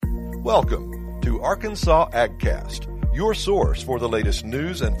Welcome to Arkansas Agcast, your source for the latest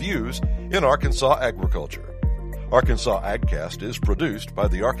news and views in Arkansas agriculture. Arkansas Agcast is produced by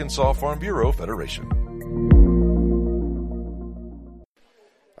the Arkansas Farm Bureau Federation.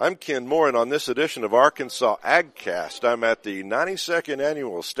 I'm Ken Moore, and on this edition of Arkansas Agcast, I'm at the 92nd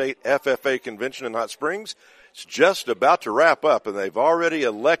Annual State FFA Convention in Hot Springs. It's just about to wrap up, and they've already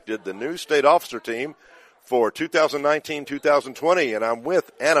elected the new state officer team for 2019-2020, and I'm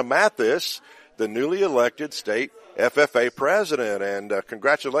with Anna Mathis, the newly elected state FFA president. And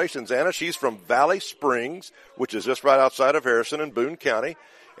congratulations, Anna. She's from Valley Springs, which is just right outside of Harrison in Boone County.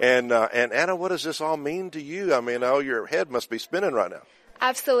 And Anna, what does this all mean to you? I mean, your head must be spinning right now.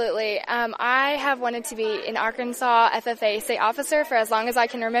 Absolutely. I have wanted to be an Arkansas FFA state officer for as long as I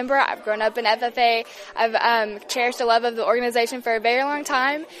can remember. I've grown up in FFA. I've cherished the love of the organization for a very long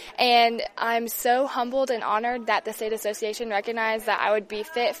time, and I'm so humbled and honored that the state association recognized that I would be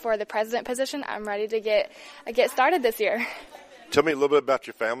fit for the president position. I'm ready to get started this year. Tell me a little bit about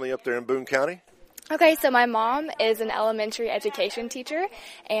your family up there in Boone County. Okay, so my mom is an elementary education teacher,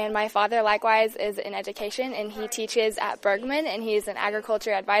 and my father likewise is in education, and he teaches at Bergman, and he's an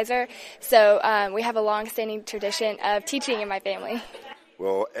agriculture advisor. So we have a long-standing tradition of teaching in my family.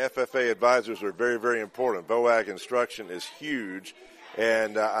 Well, FFA advisors are very, very important. VOAG instruction is huge,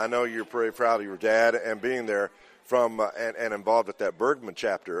 and I know you're pretty proud of your dad and being there from and involved at that Bergman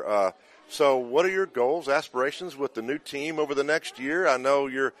chapter. So what are your goals, aspirations with the new team over the next year? I know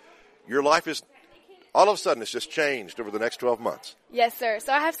your life is all of a sudden, it's just changed over the next 12 months. Yes, sir.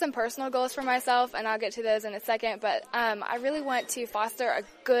 So I have some personal goals for myself, and I'll get to those in a second. But I really want to foster a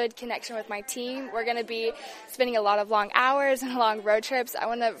good connection with my team. We're going to be spending a lot of long hours and long road trips. I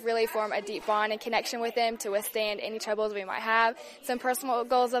want to really form a deep bond and connection with them to withstand any troubles we might have. Some personal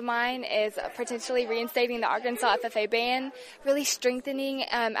goals of mine is potentially reinstating the Arkansas FFA band, really strengthening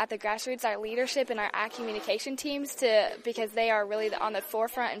at the grassroots our leadership and our ag communication teams because they are really on the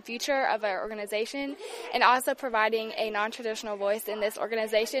forefront and future of our organization, and also providing a non-traditional voice in this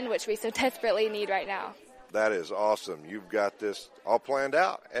organization, which we so desperately need right now. That is awesome. You've got this all planned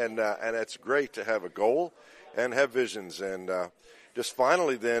out, and it's great to have a goal and have visions. And just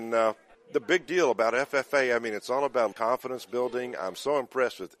finally then, the big deal about FFA, I mean, it's all about confidence building. I'm so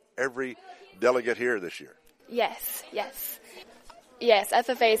impressed with every delegate here this year. Yes. Yes,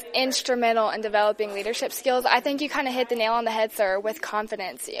 FFA is instrumental in developing leadership skills. I think you kind of hit the nail on the head, sir, with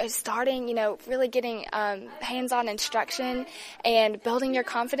confidence. Starting, really getting hands-on instruction and building your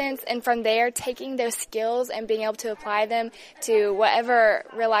confidence, and from there taking those skills and being able to apply them to whatever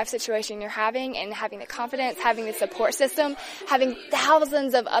real-life situation you're having, and having the confidence, having the support system, having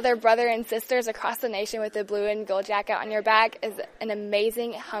thousands of other brother and sisters across the nation with the blue and gold jacket on your back is an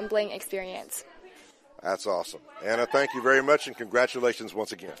amazing, humbling experience. That's awesome. Anna, thank you very much, and congratulations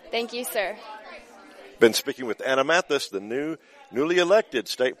once again. Thank you, sir. Been speaking with Anna Mathis, the newly elected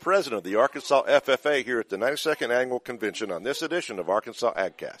state president of the Arkansas FFA here at the 92nd Annual Convention on this edition of Arkansas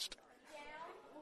Agcast.